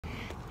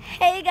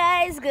Hey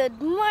guys, good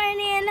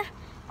morning.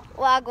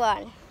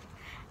 Wagwan.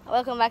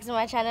 Welcome back to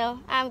my channel.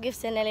 I'm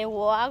gifting Nele.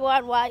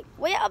 Wagwan.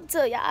 What you up to?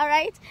 You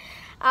alright?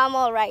 I'm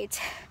alright.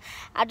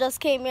 I just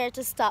came here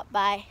to stop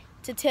by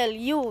to tell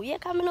you. Yeah,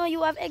 come on,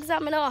 you have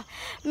exam, you know.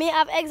 Me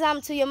have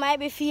exam too. You might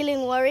be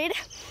feeling worried.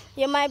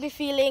 You might be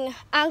feeling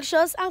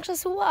anxious.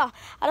 Anxious who are?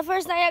 At the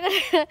first night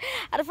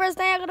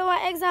you're gonna do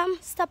an exam,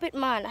 stop it,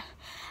 man.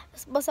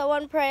 But I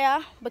want prayer,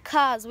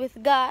 because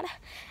with God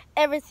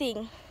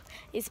everything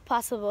is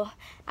possible,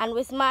 and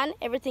with man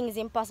everything is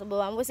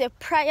impossible. And we say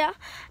prayer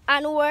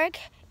and work,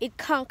 it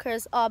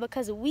conquers all,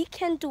 because we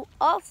can do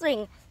all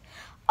things,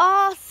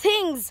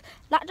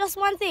 not just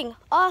one thing,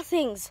 all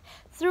things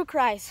through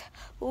Christ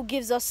who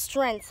gives us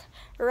strength,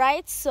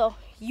 right? So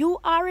you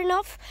are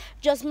enough.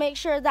 Just make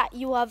sure that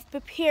you have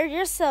prepared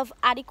yourself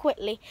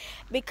adequately,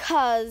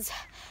 because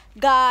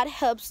God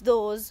helps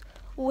those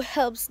who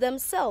helps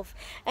themselves.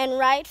 And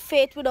right,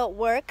 faith without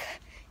work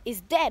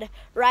is dead,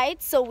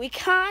 right? So we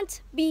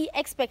can't be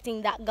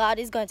expecting that God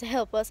is going to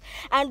help us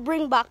and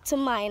bring back to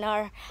mind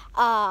or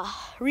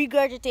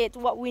regurgitate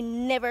what we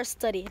never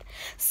studied.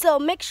 So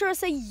make sure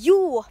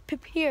you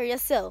prepare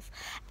yourself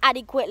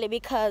adequately,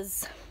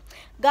 because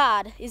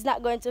God is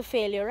not going to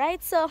fail you,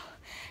 right? So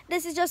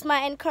this is just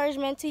my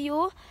encouragement to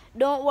you.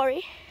 Don't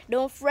worry,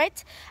 don't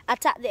fret.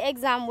 Attack the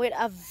exam with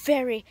a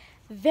very,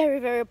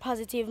 very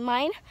positive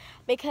mind,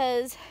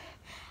 because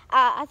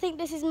I think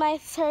this is my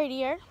third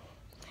year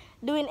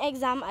doing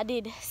exam. I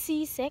did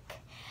CSEC,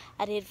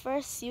 I did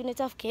first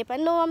unit of CAPE,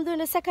 and now I'm doing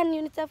the second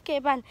unit of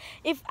CAPE. And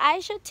if I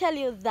should tell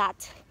you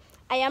that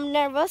I am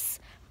nervous,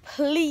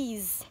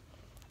 please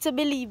to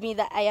believe me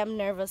that I am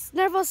nervous.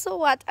 Nervous so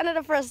what?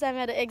 Another first time I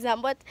had the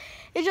exam, but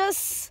it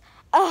just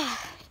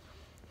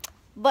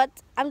but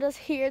I'm just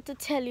here to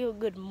tell you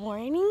good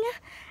morning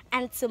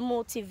and to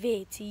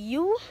motivate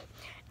you.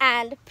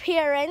 And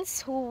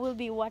parents who will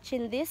be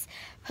watching this,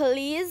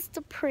 please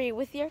to pray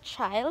with your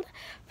child,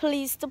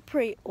 please to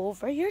pray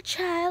over your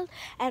child,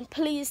 and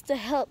please to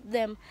help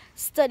them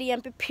study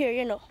and prepare,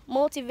 you know,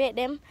 motivate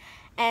them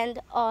and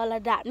all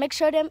of that. Make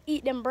sure them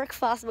eat them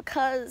breakfast,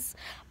 because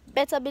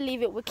better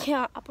believe it, we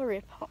can't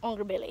operate on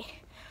hungry belly.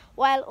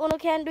 While Uno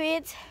can do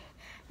it,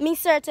 me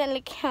certainly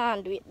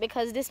can't do it,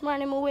 because this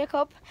morning I wake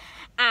up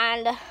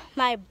and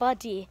my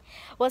body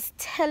was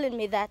telling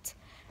me that,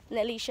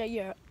 Nelisha,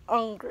 you're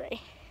hungry.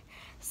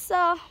 So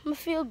I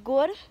feel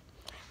good.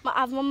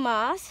 I have my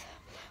mask,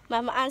 I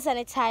have my hand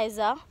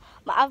sanitizer,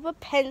 I have my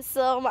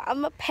pencil, I have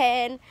my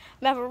pen,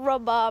 I have a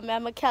rubber, I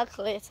have my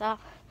calculator.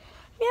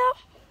 Yeah,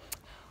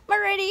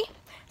 I'm ready.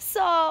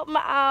 So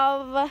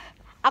I have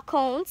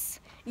accounts,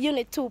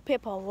 unit 2,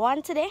 paper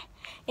 1 today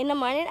in the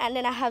morning, and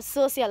then I have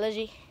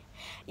sociology,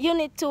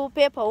 unit 2,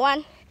 paper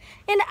 1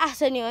 in the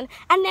afternoon,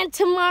 and then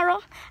tomorrow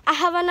I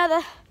have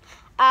another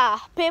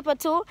paper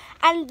 2,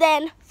 and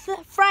then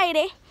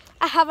Friday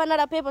I have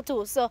another paper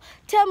 2. So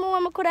tell me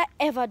when I could have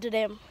ever do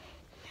them.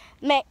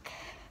 Make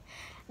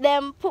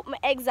them put my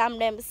exam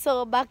them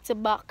so back to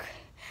back.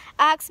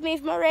 Ask me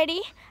if I'm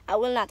ready, I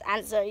will not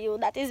answer you.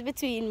 That is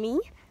between me,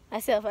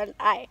 myself, and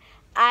I.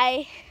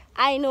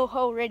 I know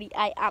how ready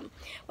I am.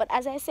 But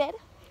as I said,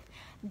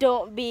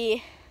 don't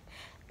be,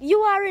 you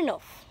are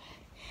enough.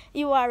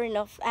 You are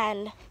enough,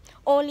 and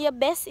only your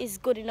best is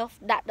good enough.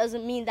 That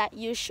doesn't mean that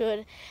you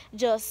should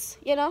just,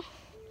 you know,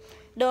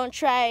 don't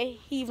try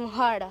even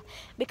harder,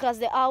 because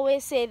they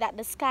always say that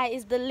the sky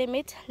is the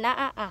limit.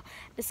 The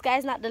sky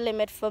is not the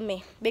limit for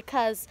me,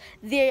 because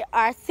there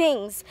are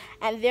things,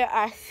 and there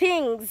are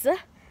things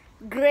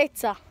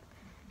greater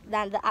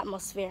than the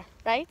atmosphere,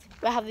 right?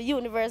 We have the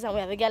universe and we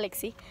have the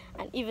galaxy,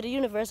 and even the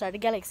universe or the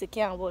galaxy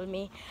can't hold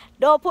me.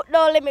 Don't put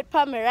no limit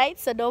on me, right?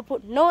 So don't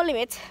put no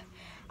limit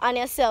on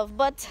yourself,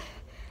 but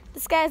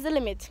the sky is the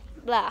limit.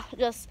 Blah,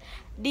 just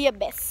do your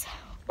best.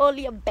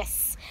 Only your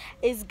best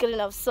is good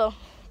enough. So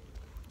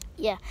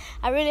yeah,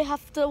 I really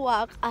have to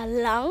walk a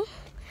long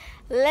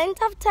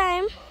length of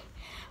time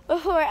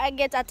before I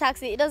get a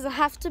taxi. It doesn't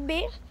have to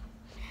be,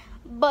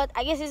 but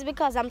I guess it's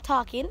because I'm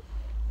talking,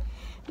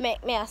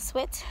 make me a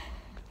sweat.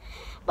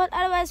 But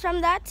otherwise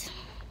from that,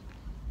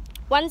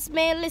 once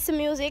I listen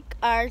music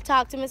or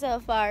talk to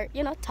myself, or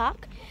you know,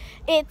 talk,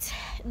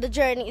 the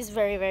journey is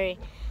very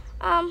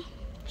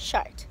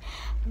short.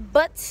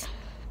 But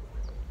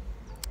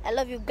I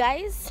love you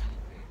guys.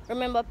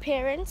 Remember,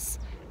 parents,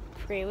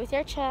 pray with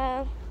your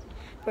child,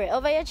 pray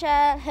over your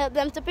child, help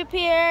them to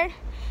prepare.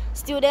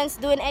 Students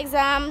doing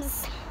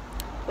exams,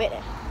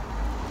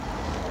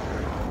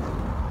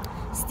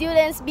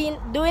 students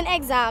doing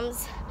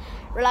exams,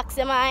 relax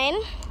your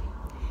mind,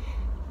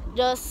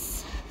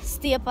 just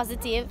stay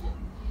positive,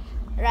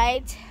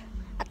 right?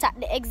 Attack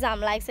the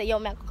exam like say, yo,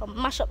 man, come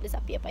mash up this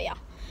paper, yeah.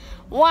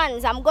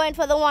 Ones, I'm going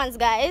for the ones,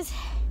 guys.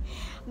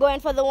 Going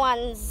for the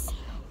ones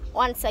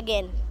once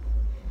again,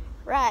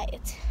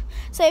 right?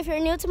 So if you're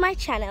new to my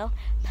channel,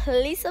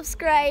 please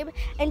subscribe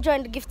and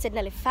join the Gifted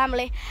Nelly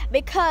family,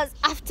 because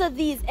after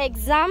these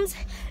exams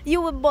you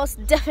will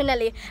most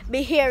definitely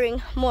be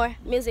hearing more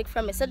music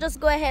from me. So just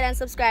go ahead and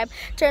subscribe,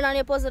 turn on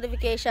your post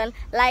notification,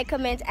 like,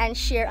 comment and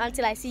share.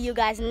 Until I see you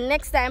guys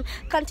next time,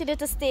 continue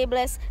to stay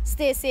blessed,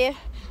 stay safe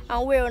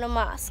and wear on a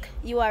mask.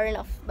 You are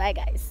enough. Bye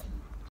guys.